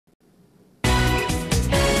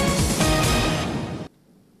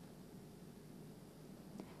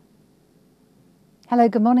Hello,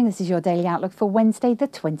 good morning. This is your daily outlook for Wednesday, the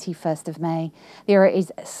 21st of May. The euro is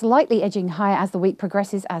slightly edging higher as the week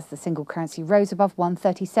progresses as the single currency rose above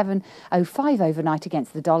 137.05 overnight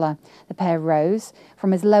against the dollar. The pair rose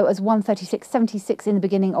from as low as 136.76 in the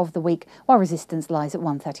beginning of the week, while resistance lies at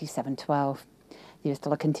 137.12. The US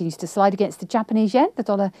dollar continues to slide against the Japanese yen. The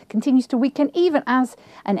dollar continues to weaken even as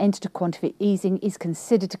an end to quantitative easing is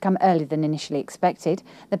considered to come earlier than initially expected.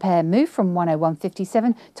 The pair moved from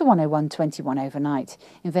 101.57 to 101.21 overnight.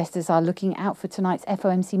 Investors are looking out for tonight's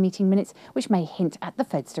FOMC meeting minutes, which may hint at the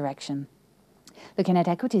Fed's direction. Looking at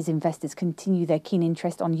equities, investors continue their keen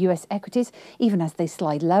interest on US equities even as they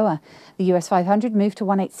slide lower. The US 500 moved to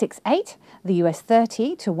 1868, the US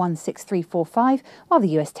 30 to 16345, while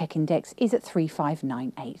the US Tech Index is at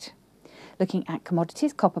 3598. Looking at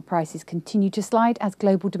commodities, copper prices continue to slide as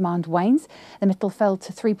global demand wanes. The metal fell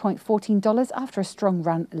to $3.14 after a strong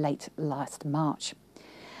run late last March.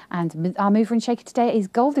 And our mover and shaker today is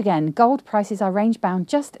gold again. Gold prices are range-bound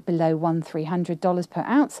just below $1,300 per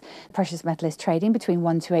ounce. Precious metal is trading between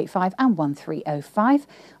 1,285 and 1,305.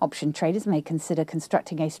 Option traders may consider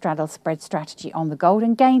constructing a straddle spread strategy on the gold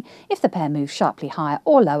and gain if the pair moves sharply higher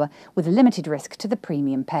or lower with limited risk to the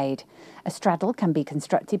premium paid. A straddle can be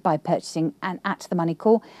constructed by purchasing an at-the-money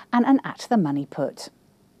call and an at-the-money put.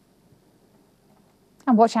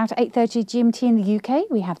 And watch out at 8:30 GMT in the UK.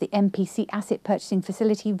 We have the MPC asset purchasing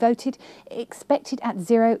facility voted, expected at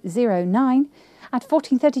 0.09. At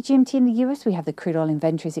 14:30 GMT in the US, we have the crude oil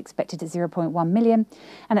inventories expected at 0.1 million.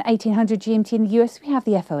 And at 1800 GMT in the US, we have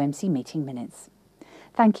the FOMC meeting minutes.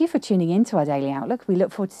 Thank you for tuning in to our Daily Outlook. We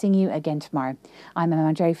look forward to seeing you again tomorrow. I'm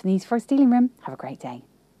Emma Mandrey from the easy-forex dealing room. Have a great day.